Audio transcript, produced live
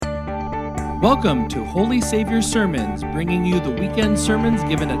Welcome to Holy Savior Sermons, bringing you the weekend sermons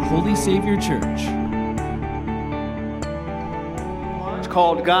given at Holy Savior Church. It's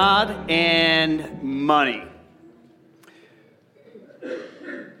called God and Money. So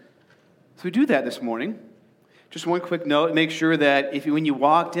we do that this morning. Just one quick note, make sure that when you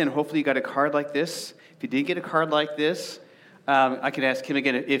walked in, hopefully you got a card like this. If you didn't get a card like this, I could ask Kim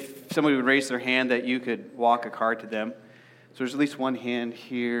again if somebody would raise their hand that you could walk a card to them. So there's at least one hand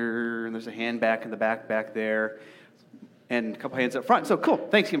here, and there's a hand back in the back there, and a couple hands up front. So cool.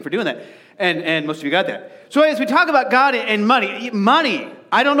 Thanks, Kim, for doing that. And most of you got that. So as we talk about God and money,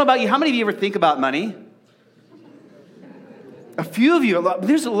 I don't know about you. How many of you ever think about money? A few of you.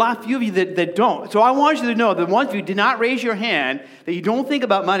 There's a few of you that don't. So I want you to know that the ones of you did not raise your hand, that you don't think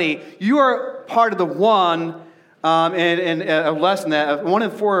about money, you are part of the one, and a lesson that 1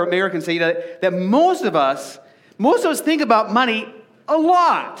 in 4 Americans say that most of us think about money a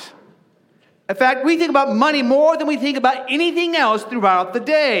lot. In fact, we think about money more than we think about anything else throughout the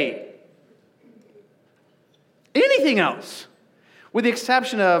day. Anything else. With the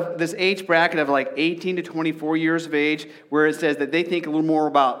exception of this age bracket of like 18 to 24 years of age, where it says that they think a little more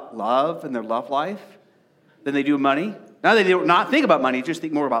about love and their love life than they do money. Now they do not think about money, just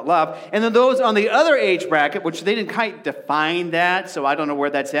think more about love. And then those on the other age bracket, which they didn't quite define that, so I don't know where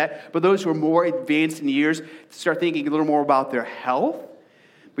that's at, but those who are more advanced in years start thinking a little more about their health.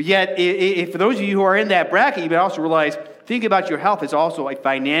 But yet, for those of you who are in that bracket, you may also realize thinking about your health is also a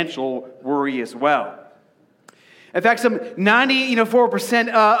financial worry as well. In fact, some 94%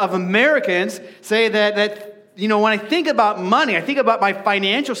 of Americans say that when I think about money, I think about my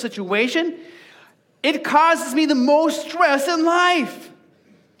financial situation, it causes me the most stress in life.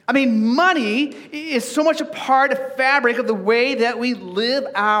 I mean, money is so much a part of fabric of the way that we live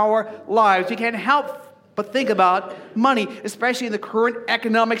our lives. We can't help but think about money, especially in the current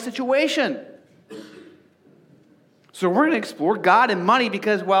economic situation. So we're going to explore God and money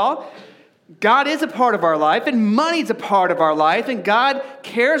because, well, God is a part of our life, and money is a part of our life, and God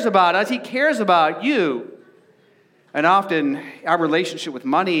cares about us. He cares about you. And often, our relationship with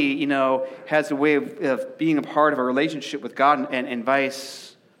money, has a way of being a part of our relationship with God and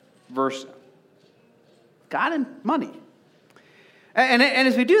vice versa. God and money. And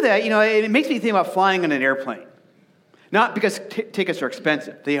as we do that, it makes me think about flying on an airplane. Not because tickets are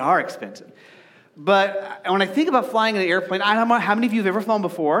expensive. They are expensive. But when I think about flying on an airplane, I don't know how many of you have ever flown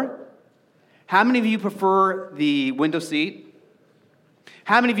before? How many of you prefer the window seat?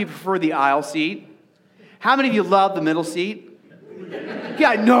 How many of you prefer the aisle seat? How many of you love the middle seat?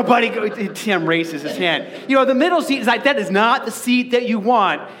 Yeah, nobody. Tim raises his hand. The middle seat that is not the seat that you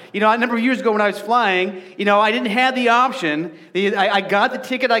want. A number of years ago when I was flying, I didn't have the option. I got the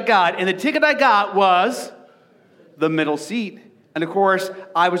ticket I got, and the ticket I got was the middle seat. And of course,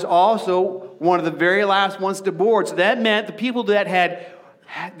 I was also one of the very last ones to board. So that meant the people that had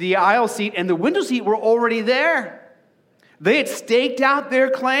the aisle seat and the window seat were already there. They had staked out their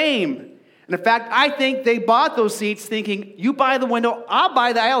claim. And in fact, I think they bought those seats thinking, you buy the window, I'll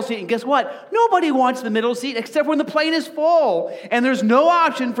buy the aisle seat. And guess what? Nobody wants the middle seat except when the plane is full. And there's no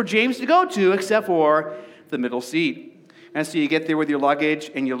option for James to go to except for the middle seat. And so you get there with your luggage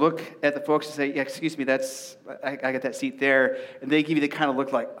and you look at the folks and say, yeah, excuse me, I got that seat there. And they give you the kind of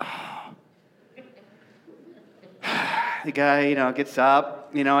look like, oh. The guy, gets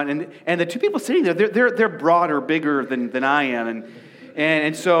up, and the two people sitting there, they're broader, bigger than I am.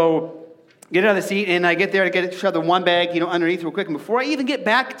 And so get out of the seat, and I get there to shove the one bag, underneath real quick. And before I even get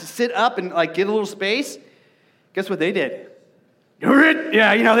back to sit up and get a little space, guess what they did?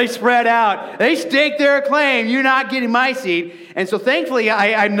 Yeah, they spread out. They staked their claim. You're not getting my seat. And so thankfully,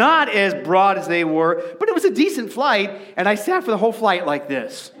 I'm not as broad as they were, but it was a decent flight, and I sat for the whole flight like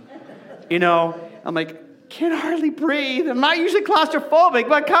this. I'm like, can't hardly breathe. I'm not usually claustrophobic,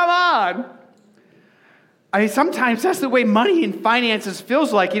 but come on. Sometimes that's the way money and finances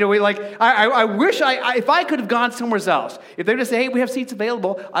feels like. I wish if I could have gone somewhere else. If they would have said, hey, we have seats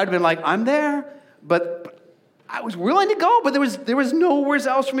available, I'd have been like, I'm there. But I was willing to go, but there was nowhere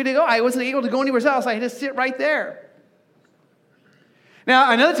else for me to go. I wasn't able to go anywhere else. I had to sit right there.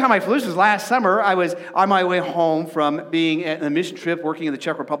 Now, another time I flew, this was last summer. I was on my way home from being at a mission trip, working in the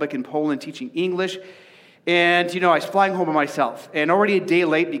Czech Republic and Poland, teaching English. And, I was flying home by myself, and already a day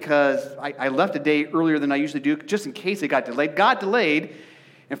late because I left a day earlier than I usually do, just in case it got delayed. Got delayed,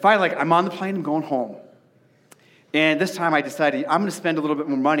 and finally, I'm on the plane, I'm going home. And this time I decided I'm going to spend a little bit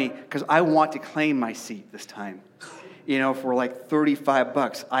more money because I want to claim my seat this time. For like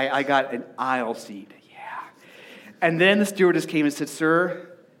 $35. I got an aisle seat, yeah. And then the stewardess came and said,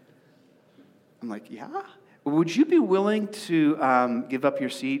 sir, I'm like, yeah? Would you be willing to give up your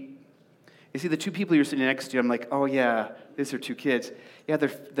seat You see, the two people you're sitting next to, I'm like, oh, yeah, these are two kids. Yeah,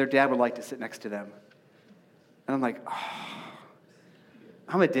 their dad would like to sit next to them. And I'm like, oh,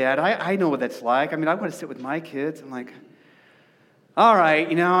 I'm a dad. I know what that's like. I mean, I want to sit with my kids. I'm like, all right,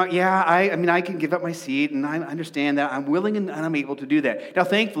 yeah, I can give up my seat, and I understand that. I'm willing and I'm able to do that. Now,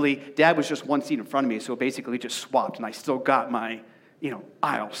 thankfully, Dad was just one seat in front of me, so basically just swapped, and I still got my,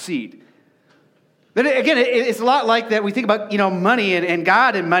 aisle seat. But again, it's a lot like that. We think about, money and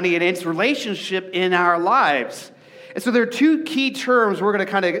God and money and its relationship in our lives. And so there are two key terms we're going to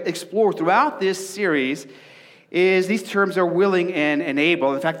kind of explore throughout this series. These terms are willing and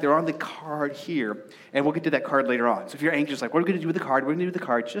able. In fact, they're on the card here. And we'll get to that card later on. So if you're anxious, like, what are we going to do with the card? What are we going to do with the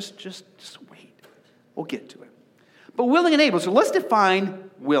card? Just wait. We'll get to it. But willing and able. So let's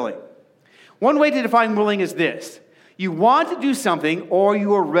define willing. One way to define willing is this. You want to do something or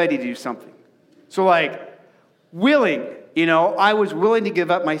you are ready to do something. So like, willing. I was willing to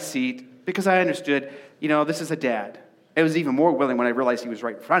give up my seat because I understood, this is a dad. I was even more willing when I realized he was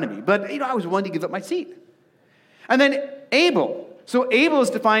right in front of me. But, I was willing to give up my seat. And then able. So able is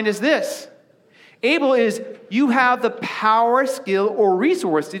defined as this. Able is you have the power, skill, or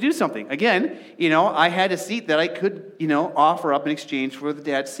resource to do something. Again, I had a seat that I could, offer up in exchange for the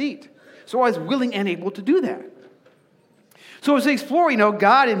dad's seat. So I was willing and able to do that. So as we explore,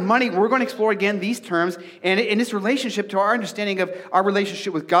 God and money, we're going to explore again these terms and in this relationship to our understanding of our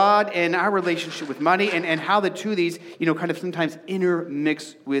relationship with God and our relationship with money and how the two of these, kind of sometimes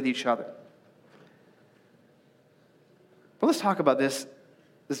intermix with each other. But let's talk about this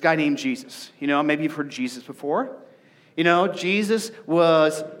guy named Jesus. Maybe you've heard Jesus before. Jesus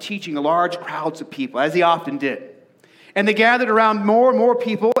was teaching large crowds of people, as he often did. And they gathered around more and more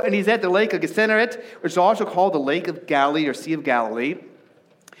people, and he's at the lake of Gennesaret, which is also called the Lake of Galilee or Sea of Galilee.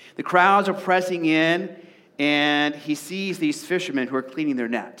 The crowds are pressing in, and he sees these fishermen who are cleaning their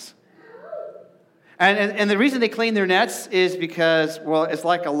nets. And the reason they clean their nets is because, well, it's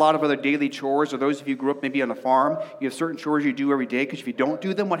like a lot of other daily chores, or those of you who grew up maybe on a farm, you have certain chores you do every day, because if you don't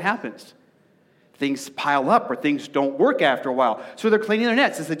do them, what happens? Things pile up or things don't work after a while. So they're cleaning their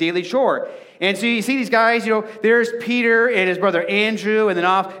nets. It's a daily chore. And so you see these guys, there's Peter and his brother Andrew, and then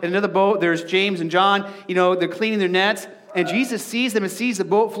off in another boat, there's James and John. They're cleaning their nets. And Jesus sees them and sees the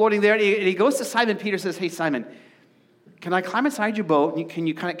boat floating there. And he goes to Simon Peter and says, hey, Simon, can I climb inside your boat? And can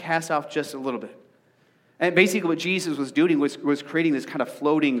you kind of cast off just a little bit? And basically what Jesus was doing was creating this kind of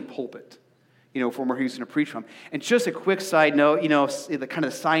floating pulpit, from where he was going to preach from. And just a quick side note, the kind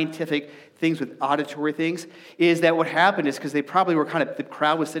of scientific things with auditory things, is that what happened is because they probably were the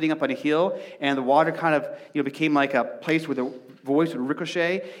crowd was sitting up on a hill, and the water kind of, became like a place where the voice would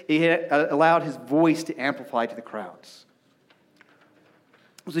ricochet. It allowed his voice to amplify to the crowds.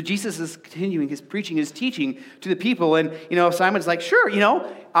 So Jesus is continuing his preaching, his teaching to the people. And, Simon's like, sure,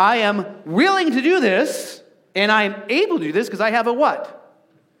 I am willing to do this, and I am able to do this because I have a what?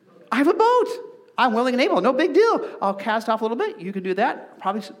 I have a boat. I'm willing and able. No big deal. I'll cast off a little bit. You can do that. I'll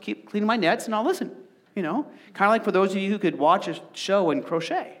probably keep cleaning my nets, and I'll listen. Kind of like for those of you who could watch a show and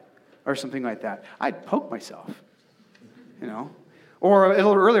crochet or something like that. I'd poke myself, Or a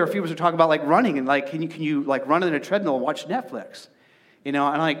little earlier, a few of us were talking about like running and like, can you like run in a treadmill and watch Netflix? And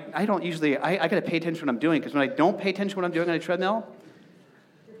like, I don't usually, I got to pay attention to what I'm doing, because when I don't pay attention to what I'm doing on a treadmill,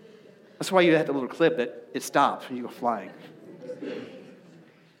 that's why you have the little clip that it stops when you go flying.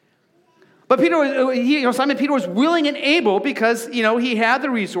 But Simon Peter was willing and able because, he had the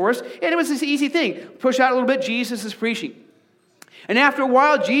resource, and it was this easy thing. Push out a little bit, Jesus is preaching. And after a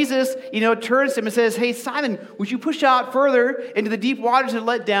while, Jesus, turns to him and says, hey, Simon, would you push out further into the deep waters and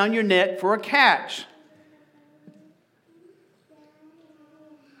let down your net for a catch?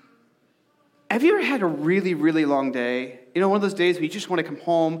 Have you ever had a really, really long day? One of those days where you just want to come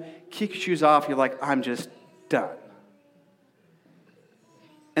home, kick your shoes off, you're like, I'm just done.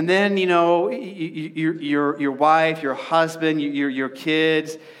 And then, your wife, your husband, your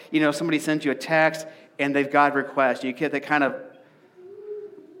kids, somebody sends you a text and they've got a request. You get that kind of,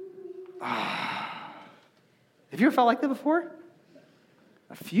 Have you ever felt like that before?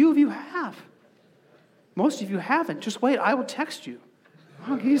 A few of you have. Most of you haven't. Just wait, I will text you.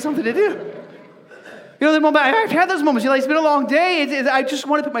 I'll give you something to do. The moment I've had those moments. It's been a long day. I just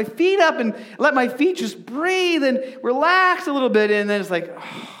want to put my feet up and let my feet just breathe and relax a little bit. And then it's like,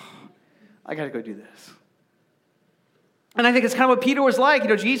 I got to go do this. And I think it's kind of what Peter was like.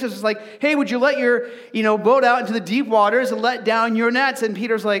 Jesus was like, hey, would you let your, boat out into the deep waters and let down your nets? And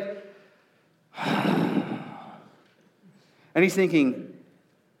Peter's like, and he's thinking,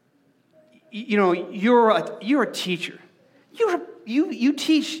 you're a teacher. You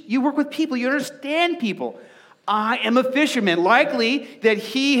teach, you work with people, you understand people. I am a fisherman. Likely that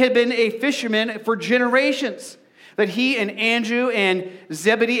he had been a fisherman for generations. That he and Andrew and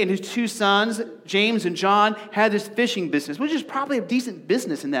Zebedee and his two sons, James and John, had this fishing business, which is probably a decent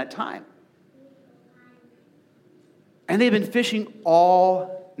business in that time. And they've been fishing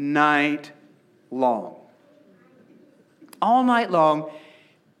all night long. All night long.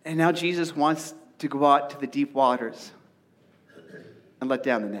 And now Jesus wants to go out to the deep waters and let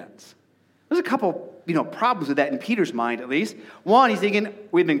down the nets. There's a couple, problems with that in Peter's mind, at least. One, he's thinking,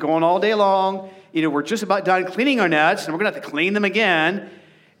 we've been going all day long. We're just about done cleaning our nets, and we're going to have to clean them again.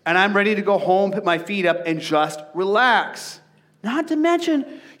 And I'm ready to go home, put my feet up, and just relax. Not to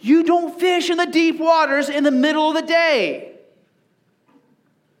mention, you don't fish in the deep waters in the middle of the day.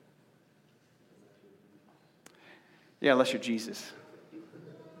 Yeah, unless you're Jesus.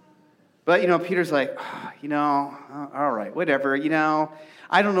 But, Peter's like, all right, whatever,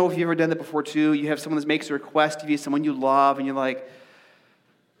 I don't know if you've ever done that before, too. You have someone that makes a request of you, someone you love, and you're like,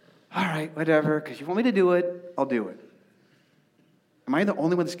 all right, whatever, because you want me to do it, I'll do it. Am I the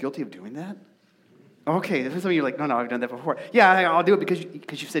only one that's guilty of doing that? Okay, some of you are like, no, I've done that before. Yeah, I'll do it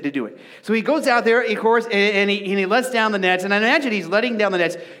because you said to do it. So he goes out there, of course, and he lets down the nets, and I imagine he's letting down the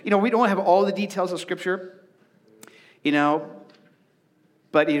nets. We don't have all the details of Scripture,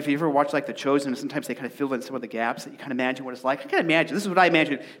 but if you ever watch like The Chosen, sometimes they kind of fill in some of the gaps that you kind of imagine what it's like. I can imagine. This is what I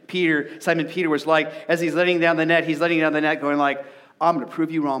imagine Simon Peter was like as he's letting down the net. He's letting down the net going like, I'm going to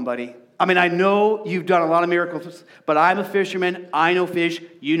prove you wrong, buddy. I mean, I know you've done a lot of miracles, but I'm a fisherman. I know fish.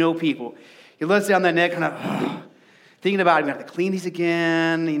 You know people. He lets down the net kind of thinking about, I'm going to have to clean these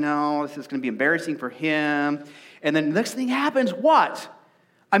again. This is going to be embarrassing for him. And then the next thing happens, what?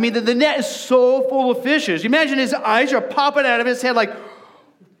 I mean, the net is so full of fishes. You imagine his eyes are popping out of his head like,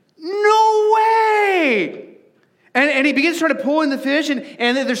 no way! And he begins trying to pull in the fish, and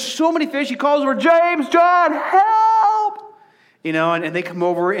there's so many fish, he calls over, James, John, help! And they come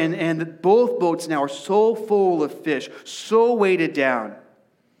over, and both boats now are so full of fish, so weighted down.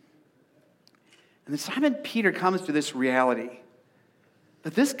 And then Simon Peter comes to this reality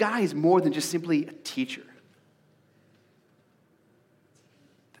that this guy is more than just simply a teacher.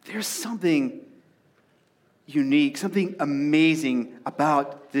 That there's something unique, something amazing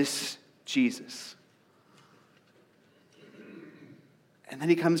about this Jesus. And then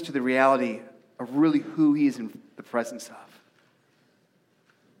he comes to the reality of really who he is in the presence of.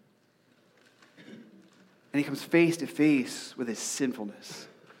 And he comes face to face with his sinfulness.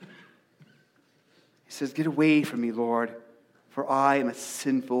 He says, get away from me, Lord, for I am a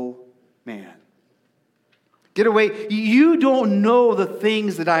sinful man. Get away. You don't know the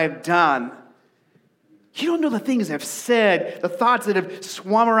things that I have done. You don't know the things I've said, the thoughts that have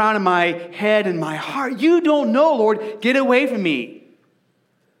swum around in my head and my heart. You don't know, Lord. Get away from me.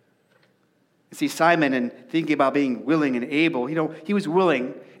 You see, Simon, and thinking about being willing and able, he was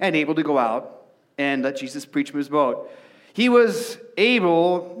willing and able to go out and let Jesus preach from his boat. He was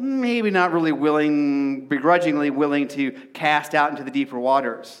able, maybe not really willing, begrudgingly willing to cast out into the deeper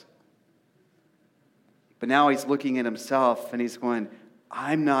waters. But now he's looking at himself and he's going,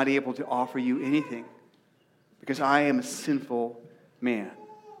 I'm not able to offer you anything, because I am a sinful man.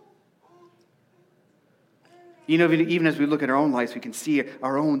 Even as we look at our own lives, we can see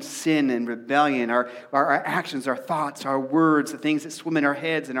our own sin and rebellion, our actions, our thoughts, our words, the things that swim in our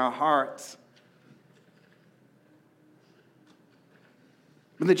heads and our hearts.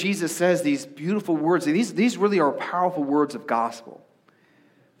 When Jesus says these beautiful words, and these really are powerful words of gospel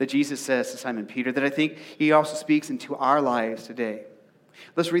that Jesus says to Simon Peter, that I think he also speaks into our lives today.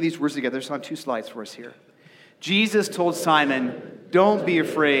 Let's read these words together. It's on 2 slides for us here. Jesus told Simon, don't be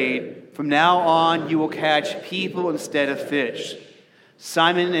afraid. From now on, you will catch people instead of fish.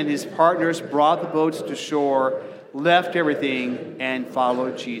 Simon and his partners brought the boats to shore, left everything, and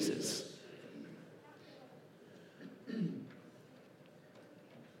followed Jesus.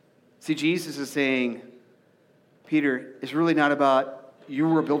 See, Jesus is saying, Peter, it's really not about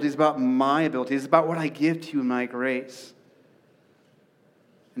your ability, it's about my ability. It's about what I give to you in my grace.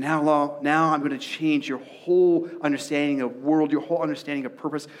 Now I'm going to change your whole understanding of world, your whole understanding of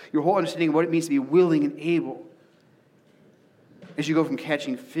purpose, your whole understanding of what it means to be willing and able. As you go from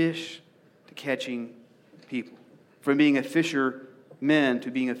catching fish to catching people. From being a fisherman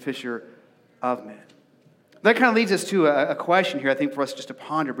to being a fisher of men. That kind of leads us to a question here, I think, for us just to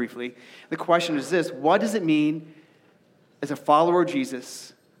ponder briefly. The question is this: what does it mean as a follower of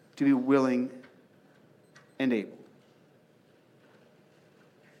Jesus to be willing and able?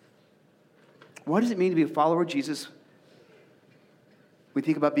 What does it mean to be a follower of Jesus? We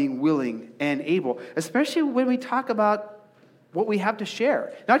think about being willing and able, especially when we talk about what we have to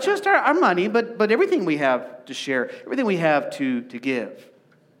share. Not just our money, but everything we have to share, everything we have to give.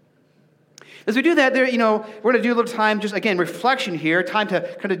 As we do that, we're going to do a little time, just again, reflection here, time to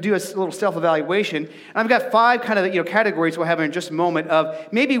kind of do a little self-evaluation. And I've got 5 kind of categories we'll have in just a moment of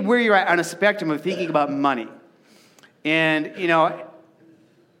maybe where you're at on a spectrum of thinking about money. And, and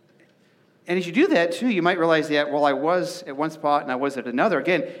as you do that, too, you might realize that, well, I was at one spot and I was at another.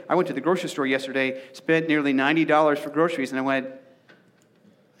 Again, I went to the grocery store yesterday, spent nearly $90 for groceries, and I went,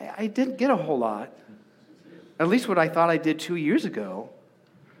 I didn't get a whole lot. At least what I thought I did 2 years ago,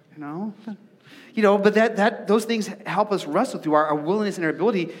 but those things help us wrestle through our willingness and our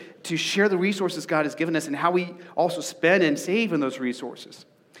ability to share the resources God has given us and how we also spend and save in those resources.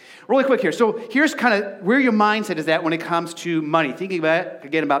 Really quick here. So here's kind of where your mindset is at when it comes to money. Thinking about it,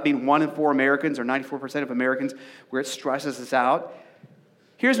 again, about being 1 in 4 Americans or 94% of Americans where it stresses us out.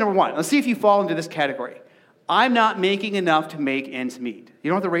 Here's number 1. Let's see if you fall into this category. I'm not making enough to make ends meet. You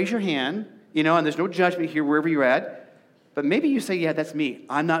don't have to raise your hand, and there's no judgment here wherever you're at. But maybe you say, yeah, that's me.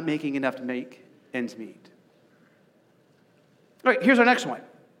 I'm not making enough to make ends meet. All right, here's our next one.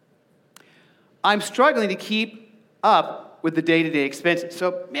 I'm struggling to keep up with the day-to-day expenses.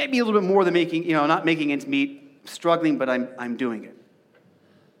 So maybe a little bit more than not making ends meet, struggling, but I'm doing it.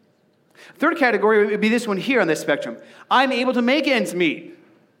 Third category would be this one here on this spectrum. I'm able to make ends meet.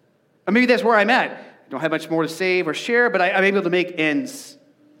 Or maybe that's where I'm at. I don't have much more to save or share, but I'm able to make ends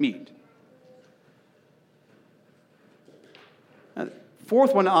meet.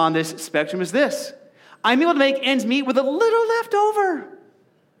 Fourth one on this spectrum is this. I'm able to make ends meet with a little left over. Of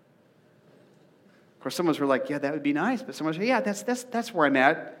course, some of us were like, yeah, that would be nice. But some of us say, yeah, that's where I'm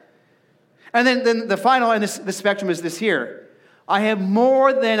at. And then the final in this spectrum is this here. I have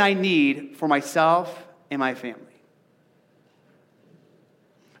more than I need for myself and my family.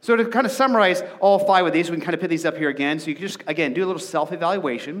 So to kind of summarize all 5 of these, we can kind of put these up here again. So you can just, again, do a little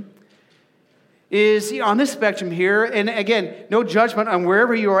self-evaluation. Is on this spectrum here, and again, no judgment on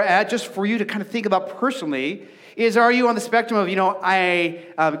wherever you are at, just for you to kind of think about personally, are you on the spectrum of,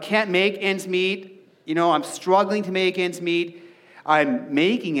 I can't make ends meet, I'm struggling to make ends meet, I'm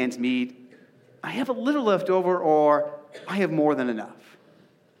making ends meet, I have a little left over, or I have more than enough.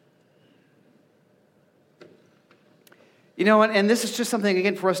 And this is just something,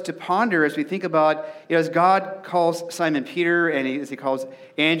 again, for us to ponder as we think about, as God calls Simon Peter, and as he calls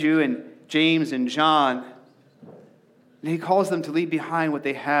Andrew and James and John, and he calls them to leave behind what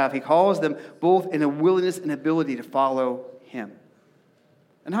they have. He calls them both in a willingness and ability to follow him.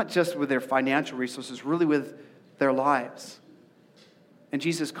 And not just with their financial resources, really with their lives. And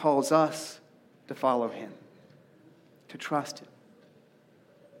Jesus calls us to follow him, to trust him,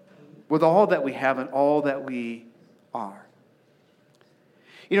 with all that we have and all that we are.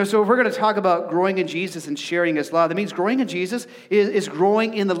 So if we're going to talk about growing in Jesus and sharing his love, that means growing in Jesus is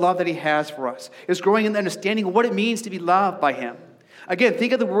growing in the love that he has for us. It's growing in the understanding of what it means to be loved by him. Again,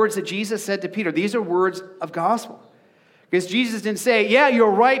 think of the words that Jesus said to Peter. These are words of gospel. Because Jesus didn't say, yeah,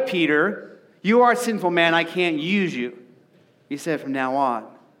 you're right, Peter. You are a sinful man. I can't use you. He said, from now on,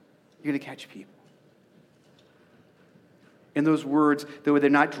 you're going to catch people. In those words, though they're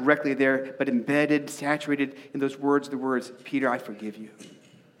not directly there, but embedded, saturated in those words, the words, Peter, I forgive you.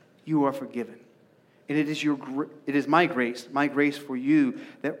 You are forgiven. And it is my grace for you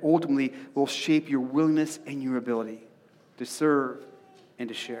that ultimately will shape your willingness and your ability to serve and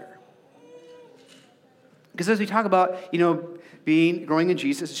to share. Because as we talk about, growing in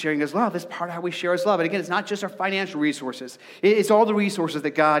Jesus and sharing his love, that's part of how we share his love. And again, it's not just our financial resources. It's all the resources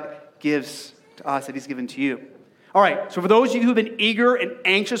that God gives to us, that he's given to you. All right, so for those of you who've been eager and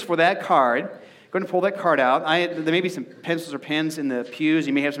anxious for that card, go ahead and pull that card out. There may be some pencils or pens in the pews.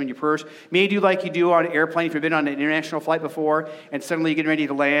 You may have some in your purse. You may do like you do on an airplane if you've been on an international flight before, and suddenly you're getting ready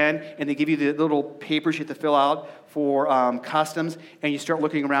to land, and they give you the little papers you have to fill out for customs, and you start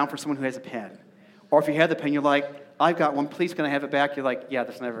looking around for someone who has a pen. Or if you have the pen, you're like, I've got one. Please, can I have it back? You're like, yeah,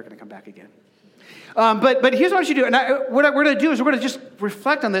 that's never going to come back again. But here's what you do. And what we're going to do is we're going to just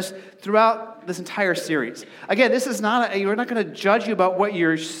reflect on this throughout this entire series. Again, this is we're not going to judge you about what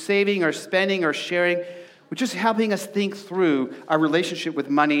you're saving or spending or sharing. We're just helping us think through our relationship with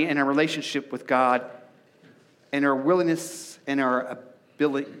money and our relationship with God and our willingness and our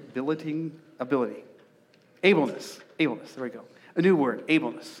ability. Ableness. There we go. A new word,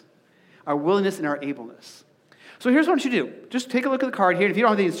 ableness. Our willingness and our ableness. So here's what I want you to do. Just take a look at the card here. If you don't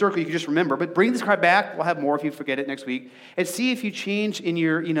have anything in circle, you can just remember. But bring this card back. We'll have more if you forget it next week. And see if you change in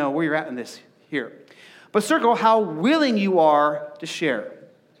your, where you're at in this here. But circle how willing you are to share.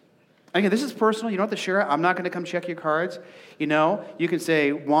 Again, this is personal. You don't have to share it. I'm not going to come check your cards. You can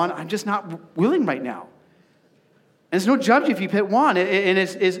say, one, I'm just not willing right now. And there's no judgment if you pick one. And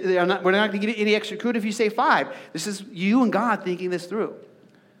we're not going to give you any extra credit if you say 5. This is you and God thinking this through.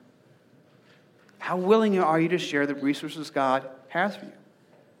 How willing are you to share the resources God has for you?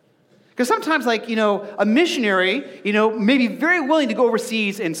 Because sometimes, a missionary, may be very willing to go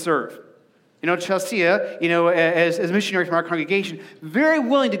overseas and serve. Chelsea, as a missionary from our congregation, very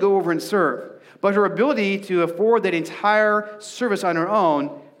willing to go over and serve. But her ability to afford that entire service on her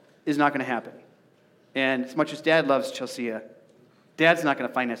own is not going to happen. And as much as Dad loves Chelsea, Dad's not going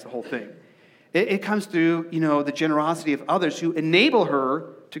to finance the whole thing. It comes through, the generosity of others who enable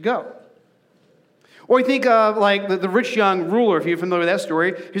her to go. Or you think of the rich young ruler, if you're familiar with that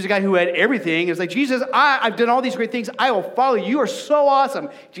story. He's a guy who had everything. It's like, Jesus, I've done all these great things. I will follow you. You are so awesome.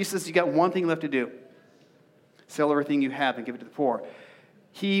 Jesus says, you got one thing left to do. Sell everything you have and give it to the poor.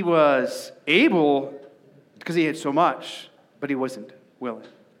 He was able because he had so much, but he wasn't willing.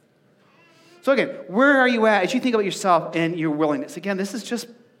 So again, where are you at as you think about yourself and your willingness? Again, this is just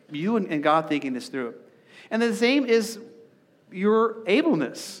you and God thinking this through. And the same is your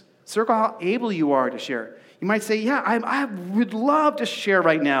ableness. Circle how able you are to share. You might say, yeah, I would love to share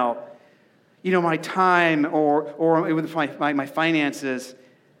right now, my time or with my finances,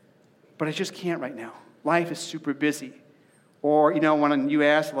 but I just can't right now. Life is super busy. Or, when you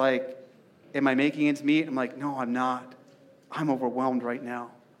ask, am I making ends meet? I'm like, no, I'm not. I'm overwhelmed right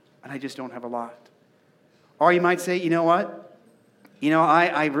now, and I just don't have a lot. Or you might say, you know what?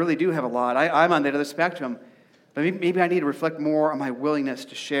 I really do have a lot. I'm on that other spectrum. But maybe I need to reflect more on my willingness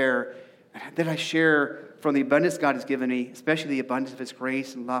to share, that I share from the abundance God has given me, especially the abundance of His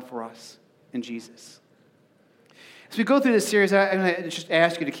grace and love for us in Jesus. As we go through this series, I'm going to just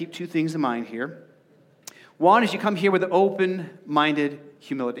ask you to keep 2 things in mind here. One is you come here with open-minded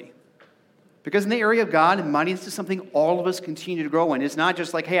humility. Because in the area of God and money, this is something all of us continue to grow in. It's not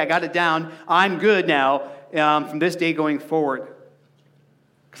just like, hey, I got it down, I'm good now from this day going forward.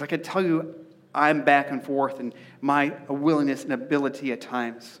 Because I can tell you, I'm back and forth in my willingness and ability at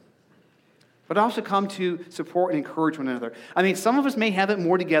times. But also come to support and encourage one another. Some of us may have it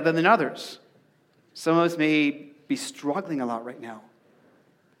more together than others. Some of us may be struggling a lot right now.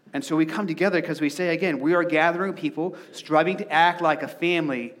 And so we come together because we say, again, we are gathering people, striving to act like a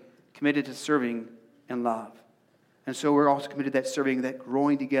family, committed to serving in love. And so we're also committed to that serving, that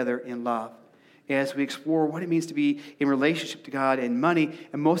growing together in love, as we explore what it means to be in relationship to God and money,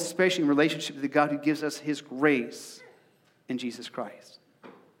 and most especially in relationship to the God who gives us His grace in Jesus Christ.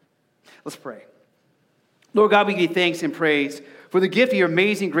 Let's pray. Lord God, we give you thanks and praise for the gift of your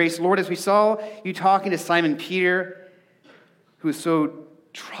amazing grace. Lord, as we saw you talking to Simon Peter, who was so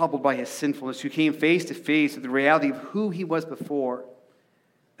troubled by his sinfulness, who came face to face with the reality of who he was before,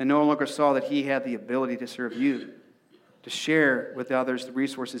 and no longer saw that he had the ability to serve you, to share with others the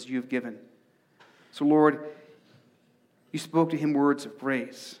resources you've given. So, Lord, you spoke to him words of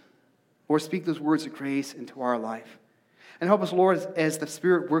grace. Lord, speak those words of grace into our life. And help us, Lord, as the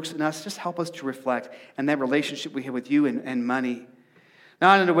Spirit works in us, just help us to reflect on that relationship we have with you and money.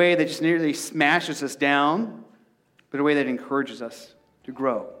 Not in a way that just nearly smashes us down, but a way that encourages us to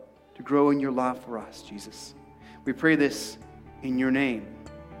grow in your love for us, Jesus. We pray this in your name.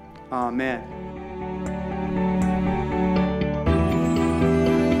 Amen.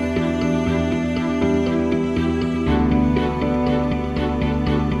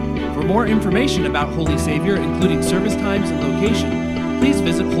 For more information about Holy Savior, including service times and location, please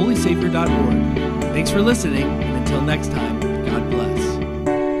visit holysavior.org. Thanks for listening, and until next time, God bless.